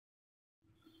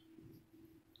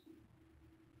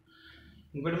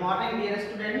Good morning, dear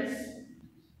students.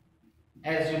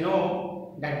 As you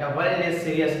know that the world is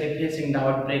seriously facing the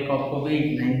outbreak of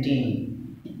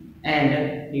COVID-19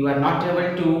 and you are not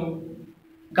able to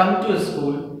come to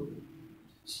school.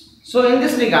 So in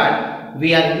this regard,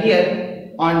 we are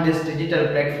here on this digital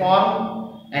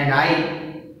platform and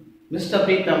I, Mr.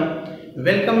 Preetham,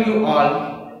 welcome you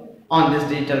all on this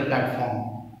digital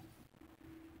platform.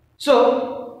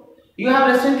 So you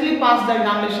have recently passed the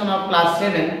examination of class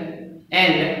 7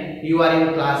 and you are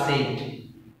in class 8.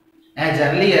 As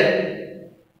earlier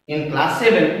in class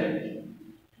 7,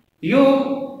 you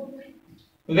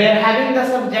were having the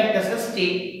subject SST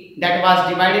that was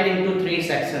divided into three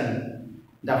sections.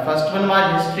 The first one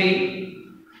was history,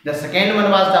 the second one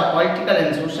was the political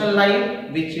and social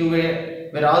life, which you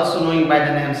were also knowing by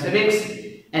the name civics,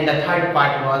 and the third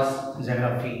part was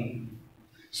geography.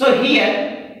 So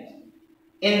here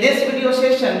in this video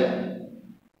session,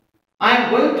 I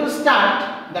am going to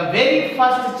start the very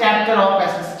first chapter of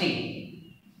SST.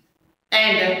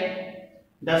 And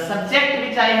the subject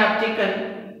which I have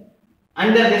taken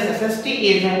under this SST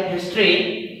is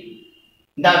history.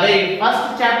 The very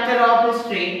first chapter of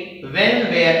history, when,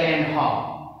 where and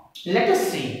how. Let us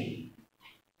see.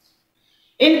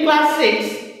 In class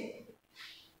 6,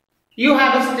 you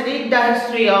have studied the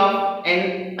history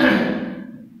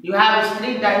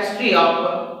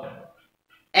of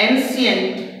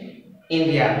ancient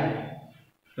India,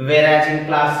 whereas in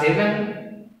class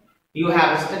 7 you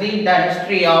have studied the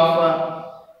history of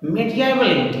medieval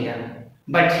India.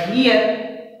 But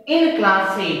here in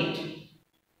class 8,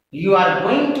 you are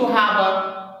going to have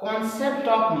a concept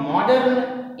of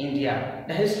modern India,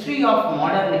 the history of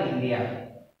modern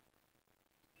India.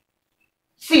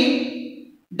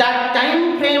 See, the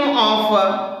time frame of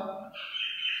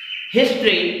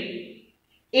history,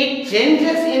 it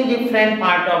changes in different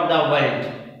part of the world.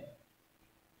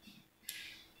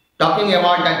 Talking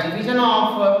about the division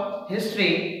of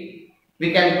history,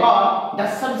 we can call the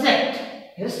subject.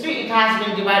 History, it has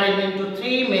been divided into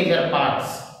three major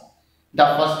parts. The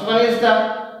first one is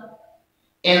the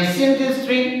ancient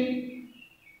history,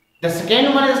 the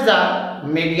second one is the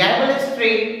medieval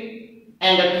history,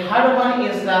 and the third one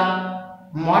is the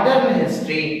modern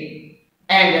history.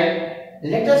 And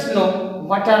let us know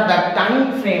what are the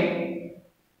time frame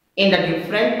in the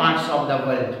different parts of the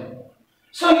world.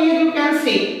 So here you can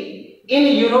see, in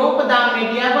Europe, the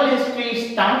medieval history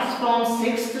starts from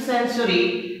 6th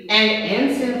century and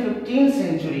ends in 15th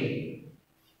century.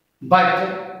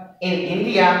 But in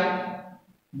India,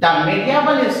 the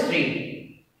medieval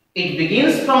history, it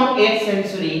begins from 8th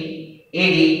century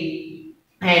AD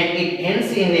and it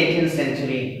ends in 18th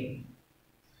century.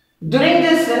 During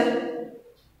this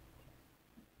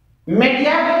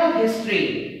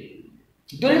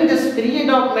period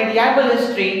of medieval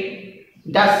history,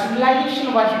 the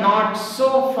civilization was not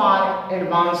so far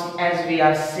advanced as we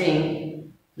are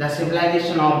seeing the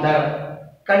civilization of the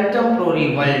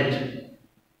contemporary world.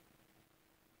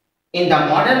 In the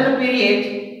modern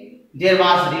period, there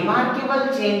was remarkable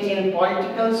change in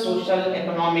political, social,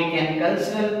 economic and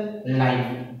cultural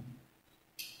life.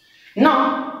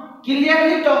 Now,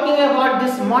 clearly talking about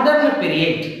this modern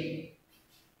period,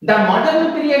 the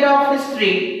modern period of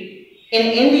history in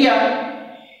India,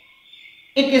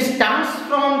 it starts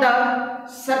from the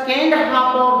second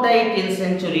half of the 18th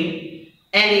century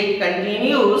and it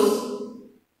continues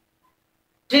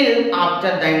till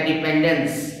after the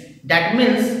independence. That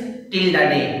means till the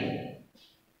day.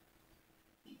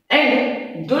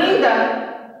 And during the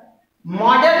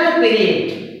modern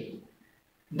period,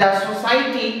 the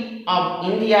society of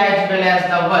India as well as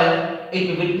the world,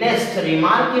 it witnessed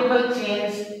remarkable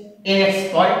change in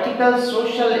its political,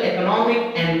 social,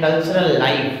 economic and cultural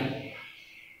life.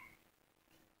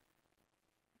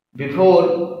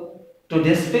 Before to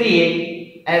this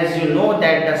period, as you know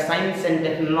that the science and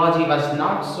technology was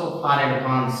not so far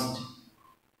advanced.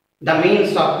 The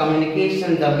means of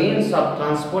communication, the means of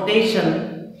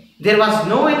transportation, there was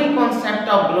no any concept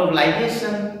of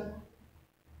globalization.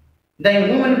 The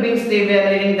human beings, they were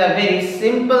living the very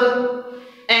simple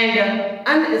and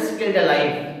unskilled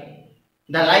life.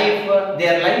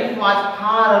 Their life was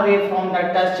far away from the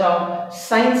touch of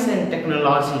science and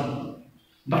technology.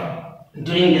 But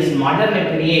during this modern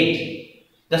period,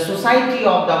 the society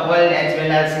of the world as well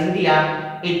as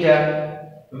India, it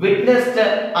witnessed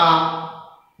a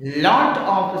lot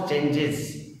of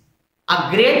changes, a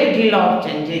great deal of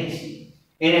changes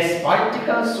in its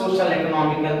political, social,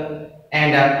 economical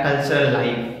and cultural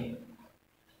life.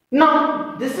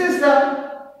 Now, this is the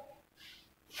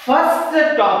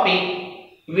first topic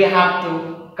we have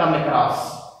to come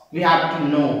across, we have to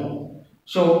know.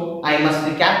 So, I must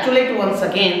recapitulate once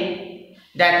again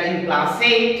that in class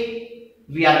 8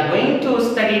 we are going to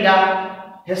study the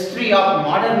history of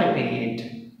modern period.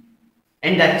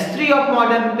 And the history of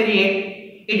modern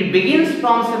period, it begins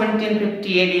from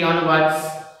 1750 AD onwards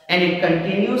and it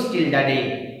continues till the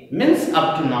day, means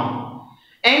up to now.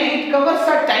 And it covers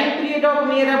a time period of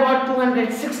near about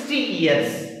 260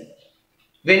 years.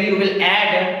 When you will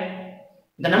add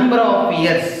the number of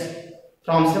years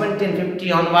from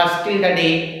 1750 onwards till the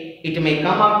day, it may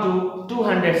come up to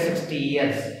 260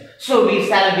 years. So we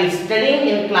shall be studying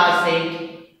in class 8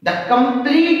 the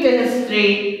complete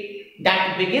history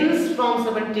that begins from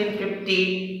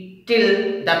 1750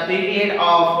 till the period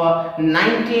of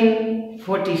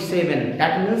 1947.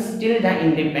 That means till the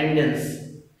independence.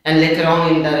 And later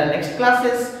on in the next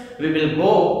classes, we will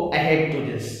go ahead to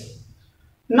this.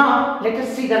 Now, let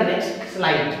us see the next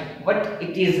slide, what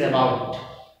it is about.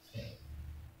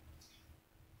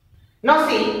 Now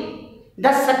see,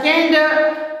 the second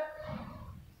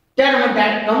term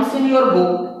that comes in your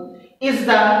book is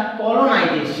the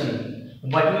colonization.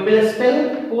 What we will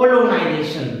spell?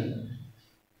 Colonization.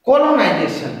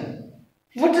 Colonization.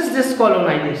 What is this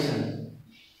colonization?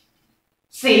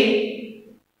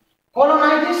 See,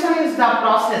 colonization is the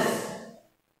process.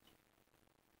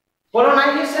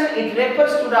 Colonization, it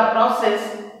refers to the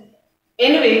process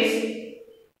in which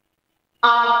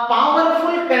a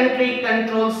powerful country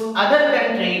controls other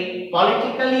country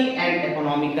politically and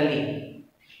economically.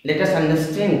 Let us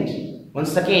understand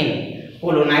once again,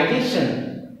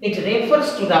 colonization, it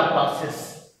refers to the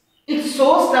process. It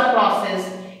shows the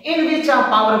process in which a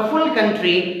powerful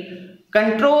country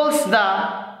controls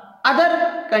the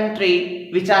other country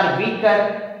which are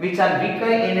weaker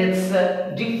in its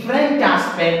different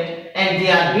aspect, and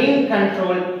they are being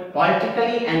controlled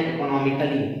politically and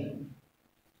economically.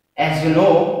 As you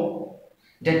know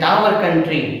that our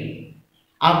country,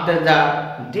 after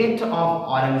the death of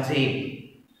Aurangzeb,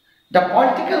 the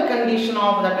political condition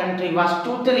of the country was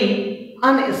totally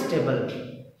unstable.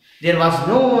 There was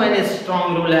no any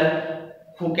strong ruler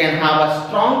who can have a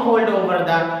strong hold over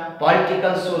the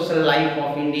political social life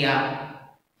of India.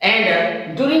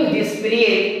 And during this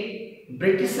period,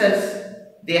 Britishers,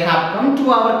 they have come to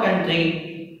our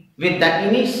country with the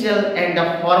initial and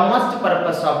the foremost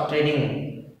purpose of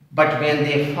trading. But when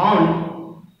they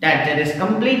found that there is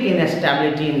complete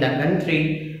instability in the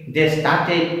country, they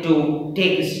started to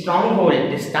take stronghold,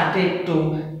 they started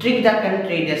to trick the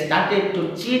country, they started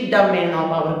to cheat the men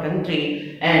of our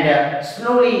country, and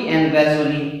slowly and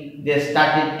gradually they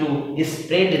started to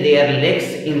spread their legs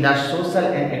in the social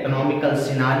and economical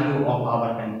scenario of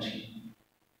our country.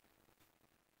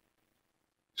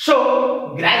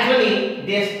 So gradually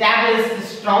they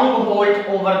established stronghold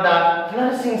over the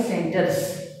flourishing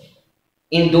centers.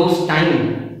 In those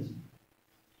times,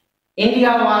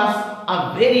 India was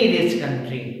a very rich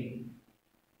country.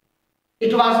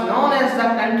 It was known as the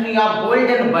country of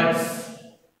golden buds,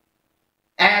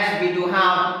 as we do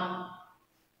have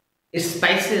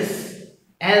spices,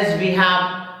 as we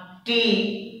have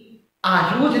tea,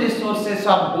 huge resources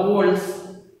of golds.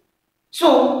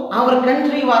 So our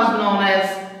country was known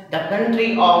as the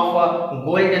country of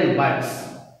golden buds.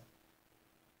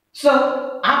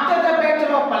 So after the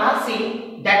Battle of Plassey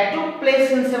that took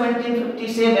place in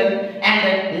 1757,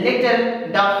 and later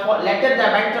the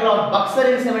Battle of Buxar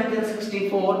in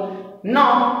 1764,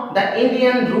 now the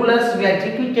Indian rulers were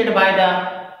defeated by the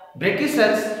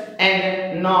Britishers,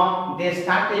 and now they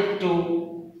started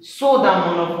to show the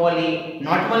monopoly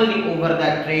not only over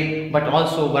the trade but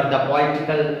also over the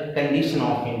political condition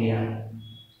of India.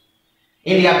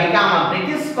 India became a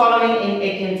British colony in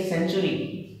 18th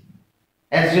century.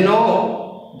 As you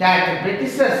know that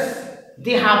Britishers,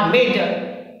 they have made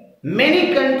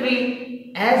many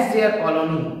countries as their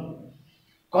colony.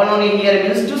 Colony here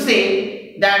means to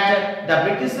say that the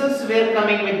Britishers were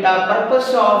coming with the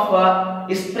purpose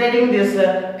of spreading this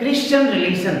Christian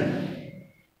religion.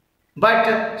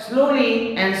 But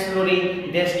slowly and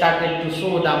slowly they started to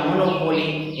show the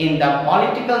monopoly in the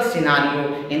political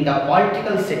scenario, in the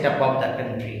political setup of the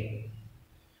country.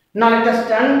 Now let us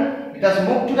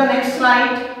move to the next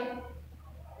slide.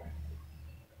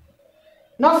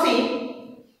 Now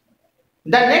see,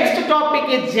 the next topic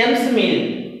is James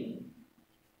Mill,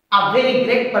 a very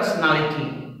great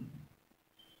personality,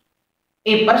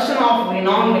 a person of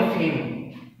renowned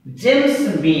fame.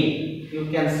 James Mill. You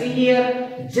can see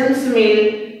here James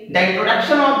Mill. The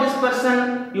introduction of this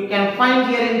person you can find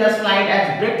here in the slide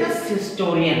as British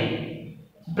historian.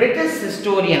 British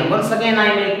historian. Once again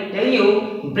I will tell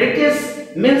you,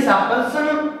 British means a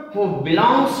person who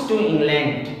belongs to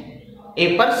England,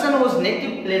 a person whose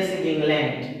native place is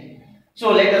England.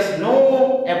 So let us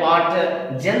know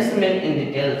about James Mill in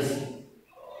details.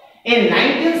 In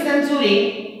 19th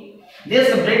century,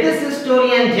 this British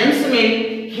historian James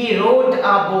Mill, he wrote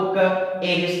a book, A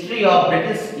History of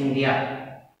British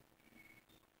India.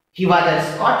 He was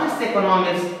a Scottish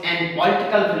economist and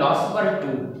political philosopher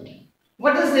too.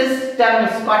 What is this term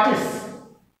Scottish?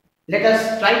 Let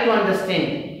us try to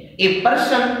understand. A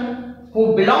person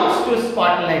who belongs to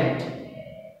Scotland.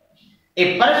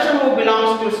 A person who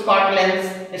belongs to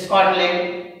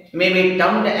Scotland may be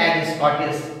termed as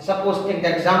Scottish. Suppose take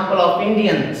the example of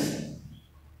Indians.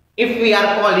 If we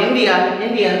are called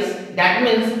Indians, that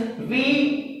means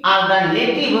we are the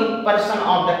native person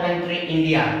of the country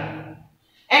India.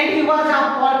 And he was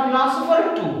a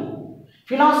philosopher too.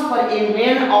 Philosopher, a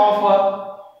man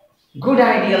of good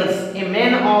ideals, a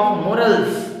man of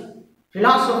morals.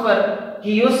 Philosopher,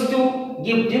 he used to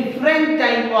give different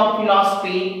type of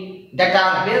philosophy that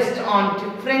are based on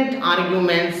different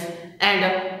arguments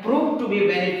and prove to be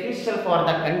beneficial for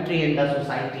the country and the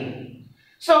society.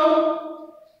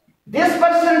 So, this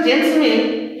person James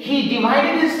Mill, he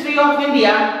divided history of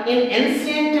India in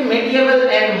ancient, medieval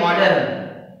and modern.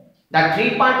 The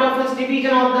three parts of his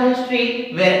division of the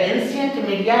history were ancient,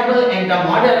 medieval and the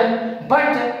modern,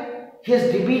 but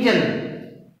his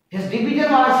division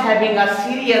was having a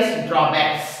serious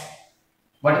drawbacks.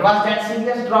 What was that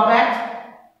serious drawback?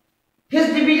 His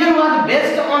division was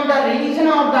based on the religion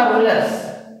of the rulers.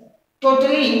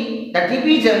 Totally, the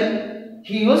division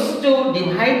he used to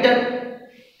divide the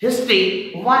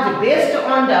history was based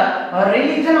on the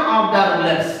religion of the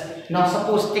rulers. Now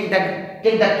suppose take the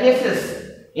cases.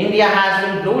 India has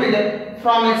been ruled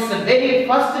from its very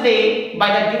first day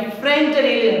by the different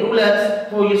rulers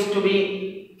who used to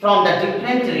be from the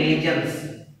different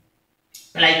religions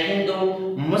like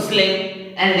Hindu,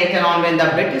 Muslim, and later on when the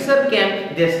Britishers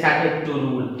came, they started to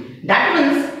rule. That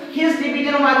means his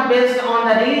division was based on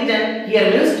the religion. Here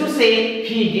means to say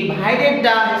he divided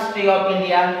the history of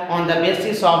India on the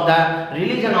basis of the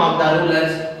religion of the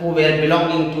rulers who were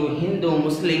belonging to Hindu,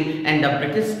 Muslim and the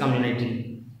British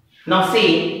community. Now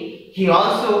see, he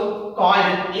also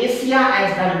called Asia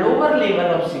as the lower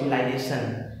level of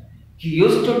civilization. He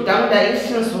used to term the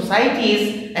Asian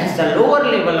societies as the lower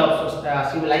level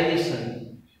of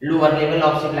civilization. Lower level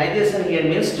of civilization here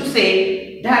means to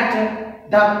say that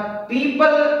the people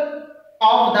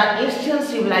of the Asian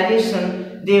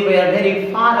civilization, they were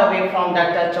very far away from the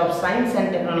touch of science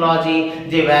and technology.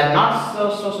 They were not so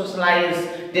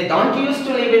socialized. They don't used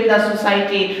to live in the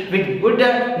society with good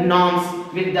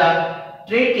norms, with the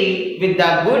treaty, with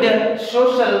the good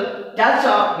social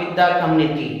touch with the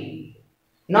community.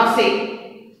 Now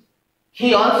see,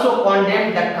 he also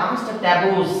condemned the caste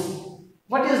taboos.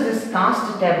 What is this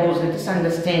caste taboos? Let us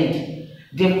understand.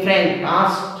 Different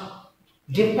caste,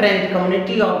 different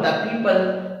community of the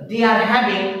people, they are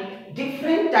having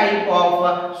different type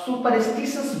of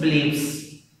superstitious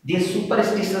beliefs. These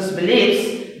superstitious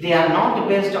beliefs, they are not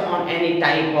based on any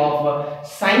type of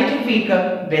scientific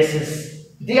basis.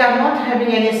 They are not having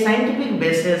any scientific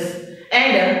basis.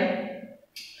 And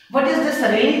what is this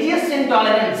religious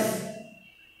intolerance?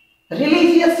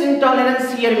 Religious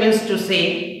intolerance here means to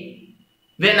say,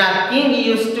 when a king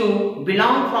used to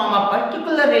belong from a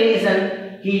particular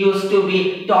religion, he used to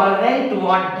be tolerant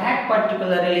toward that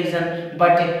particular religion,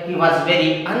 but he was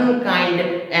very unkind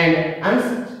and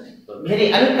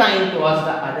very unkind towards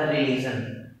the other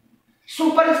religion.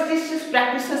 Superstitious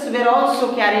practices were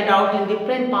also carried out in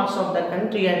different parts of the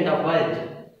country and the world.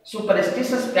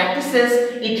 Superstitious practices,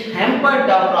 it hampered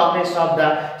the progress of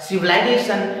the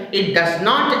civilization. It does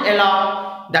not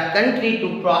allow the country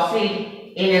to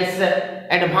proceed in its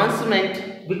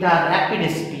advancement with a rapid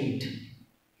speed.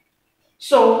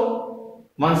 So,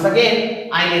 once again,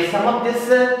 I will sum up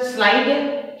this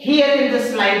slide. Here in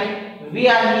this slide, we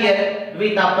are here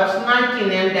with a personality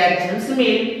named as James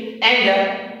Mill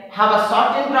and have a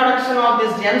short introduction of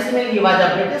this James Mill. He was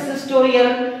a British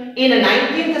historian. In the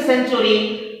 19th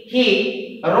century,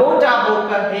 he wrote a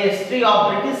book, A History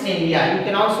of British India. You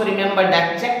can also remember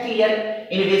that check here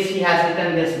in which he has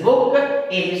written this book,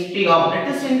 A History of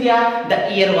British India.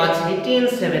 The year was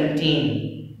 1817.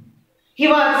 He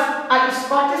was a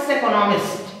Scottish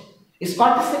economist.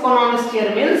 Scottish economist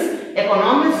here means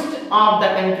economist of the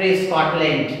country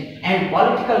Scotland and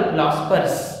political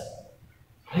philosophers.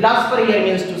 Philosopher here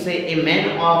means to say a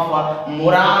man of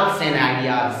morals and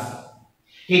ideas.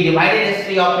 He divided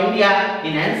history of India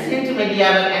in ancient, medieval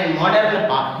and modern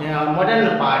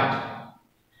part.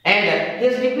 And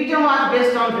his division was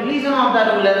based on religion of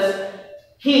the rulers.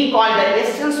 He called the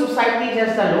Asian societies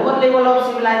as the lower level of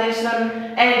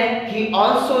civilization, and he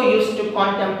also used to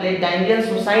contemplate the Indian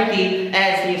society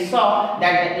as he saw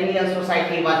that the Indian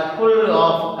society was full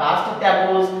of caste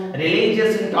taboos,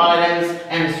 religious intolerance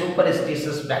and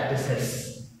superstitious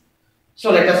practices. So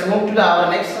let us move to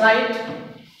our next slide.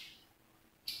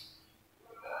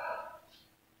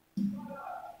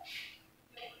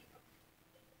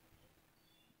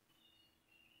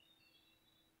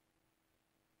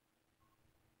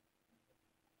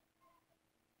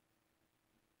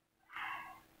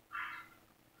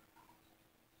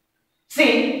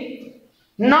 See,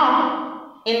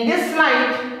 now in this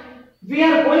slide we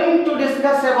are going to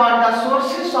discuss about the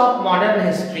sources of modern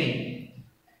history.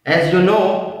 As you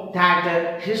know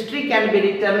that history can be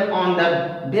written on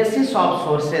the basis of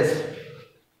sources.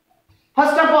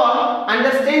 First of all,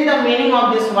 understand the meaning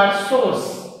of this word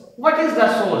source. What is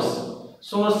the source?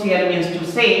 Source here means to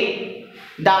say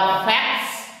the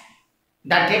facts,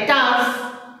 the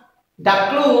data, the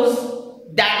clues,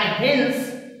 that hints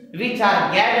which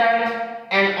are gathered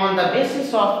and on the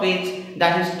basis of which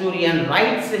the historian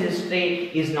writes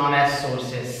history is known as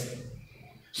sources.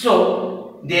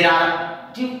 So there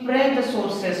are different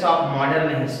sources of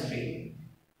modern history.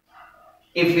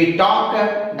 If we talk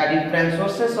the different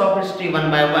sources of history one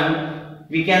by one,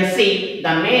 we can see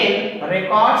the main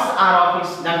records are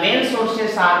the main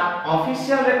sources are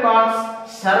official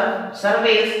records,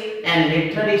 surveys and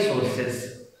literary sources.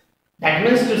 That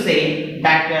means to say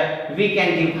that we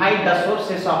can divide the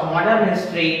sources of modern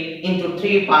history into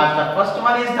three parts. The first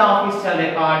one is the official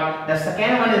record, the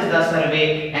second one is the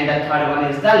survey, and the third one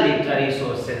is the literary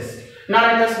sources. Now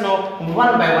let us know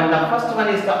one by one. The first one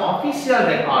is the official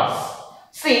records.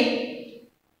 See,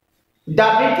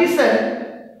 the Britishers,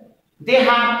 they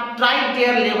have tried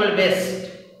their level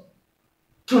best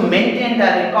to maintain the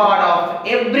record of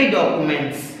every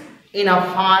documents in a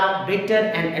far better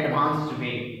and advanced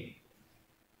way.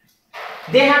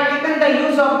 They have taken the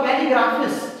use of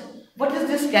calligraphist. What is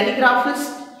this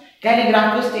calligraphist?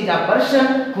 Calligraphist is a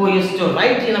person who used to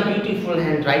write in a beautiful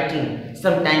handwriting.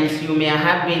 Sometimes you may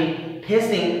have been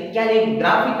facing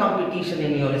calligraphy competition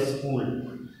in your school.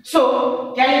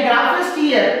 So, calligraphist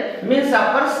here means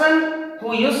a person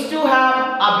who used to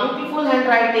have a beautiful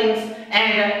handwritings,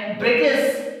 and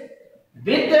British,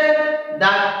 with the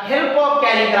help of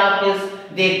calligraphists,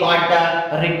 they got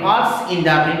the records in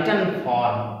the written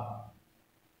form.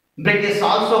 British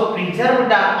also preserved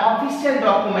the official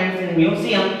documents in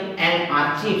museum and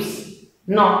archives.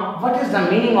 Now, what is the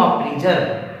meaning of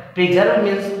preserve? Preserve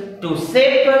means to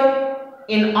save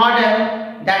in order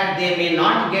that they may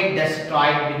not get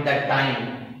destroyed with the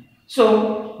time.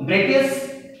 So, British,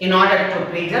 in order to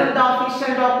preserve the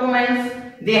official documents,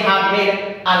 they have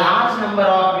made a large number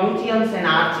of museums and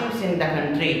archives in the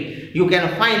country. You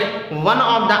can find one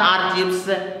of the archives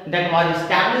that was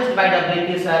established by the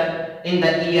British in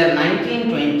the year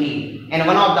 1920, and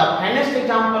one of the finest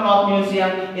example of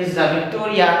museum is the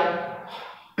Victoria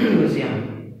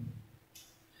Museum.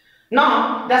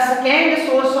 Now, the second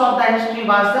source of the history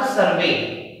was the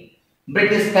survey.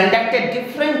 British conducted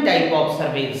different type of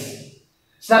surveys.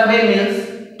 Survey means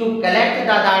to collect the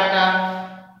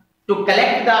data, to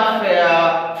collect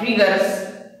the figures,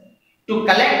 to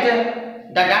collect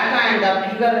the data and the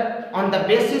figure on the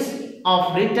basis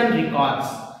of written records.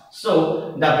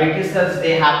 So the Britishers,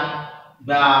 they have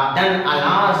done a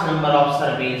large number of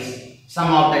surveys.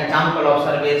 Some of the example of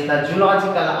surveys: the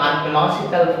geological,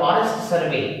 archaeological, forest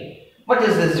survey. What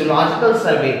is this geological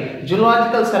survey?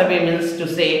 Geological survey means to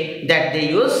say that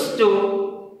they used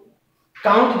to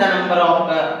count the number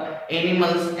of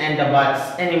animals and the birds.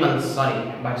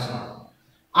 Birds not.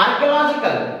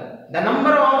 Archaeological, the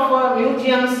number of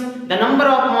museums, the number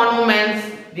of monuments,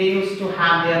 they used to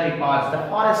have their records. The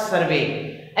forest survey.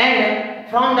 And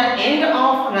from the end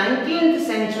of 19th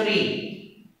century,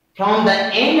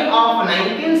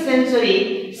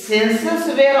 census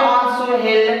were also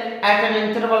held at an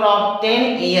interval of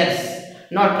 10 years.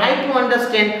 Now try to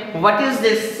understand what is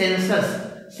this census.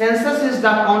 Census is the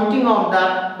counting of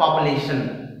the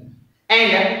population.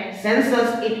 And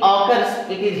census,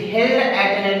 it is held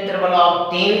at an interval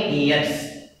of 10 years.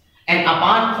 And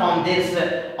apart from this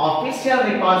official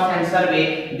records and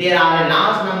survey, there are a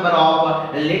large number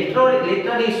of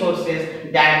literary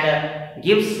sources that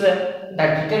gives the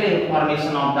detailed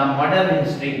information of the modern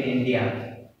history in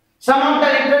India. Some of the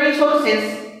literary sources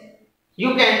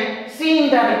you can see in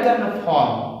the written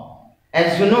form.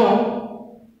 As you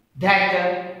know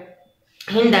that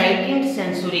in the 18th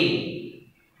century,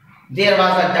 there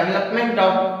was a development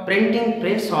of printing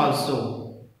press also.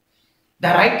 The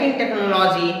writing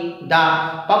technology,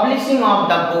 the publishing of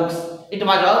the books it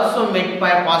was also made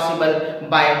possible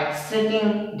by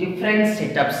setting different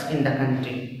setups in the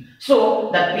country. So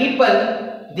the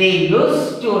people, they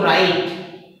used to write,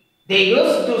 they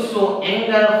used to show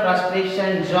anger,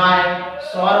 frustration, joy,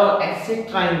 sorrow,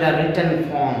 etc. in the written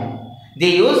form.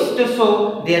 They used to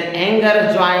show their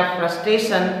anger, joy,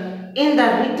 frustration in the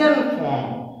written form.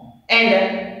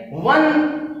 And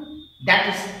one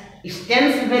that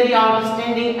stands very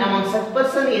outstanding among such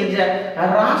person is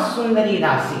Ras Sundari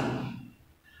Dasi.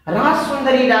 Ras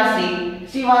Sundari Dasi,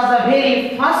 she was the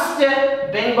very first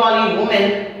Bengali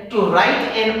woman to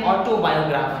write an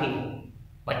autobiography.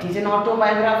 What is an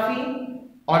autobiography?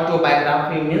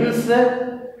 Autobiography means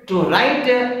to write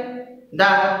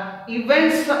the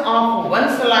events of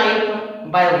one's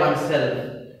life by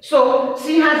oneself. So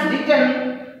she has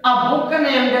written a book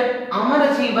named Amar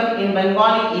Jeevan in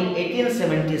Bengali in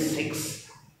 1876.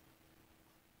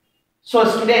 So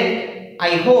student,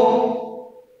 I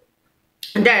hope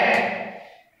that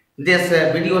this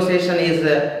video session is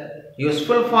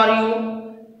useful for you.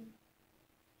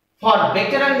 For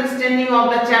better understanding of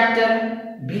the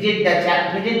chapter, visit the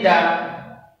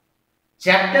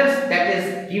chapters that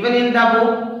is given in the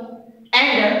book,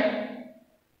 and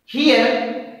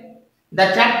here the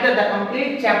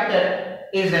complete chapter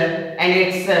is and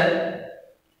its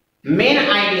main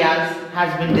ideas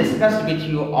has been discussed with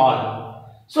you all.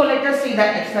 So let us see the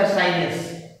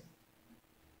exercises.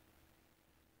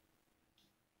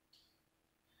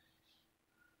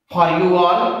 For you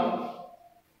all,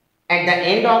 at the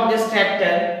end of this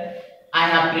chapter, I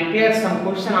have prepared some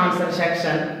question answer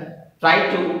section.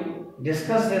 Try to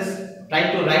discuss this,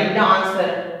 try to write the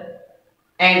answer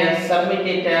and submit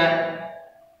it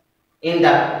in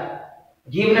the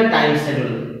given time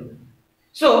schedule.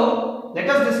 So let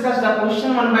us discuss the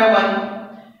question one by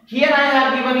one. Here I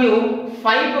have given you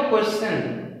 5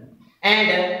 questions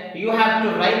and you have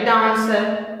to write the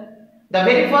answer. The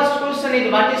very first question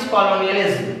is, what is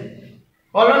colonialism?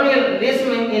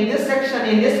 Colonialism, in this section,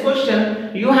 in this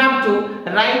question, you have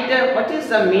to write what is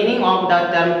the meaning of the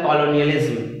term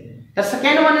colonialism. The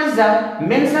second one is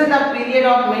mention the period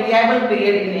of medieval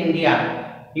period in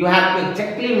India. You have to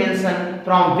exactly mention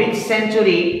from which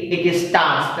century it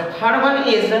starts. The third one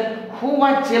is who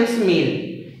was James Mill.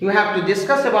 You have to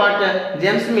discuss about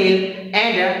James Mill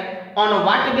and on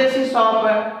what basis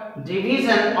of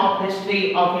division of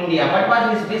history of India. What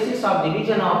was his basis of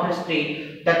division of history?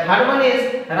 The third one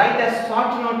is write a short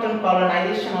note on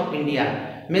colonization of India.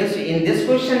 Means in this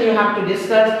question you have to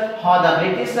discuss how the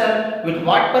British, with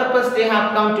what purpose they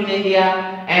have come to India,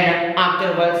 and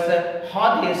afterwards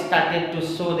how they started to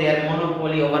show their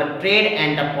monopoly over trade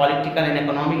and the political and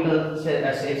economical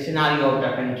scenario of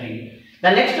the country. The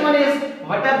next one is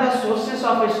what are the sources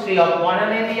of history of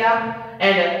modern India,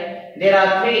 and there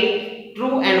are 3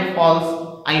 true and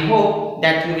false. I hope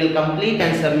that you will complete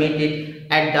and submit it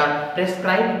at the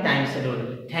prescribed time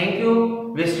schedule. Thank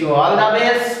you. Wish you all the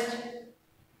best.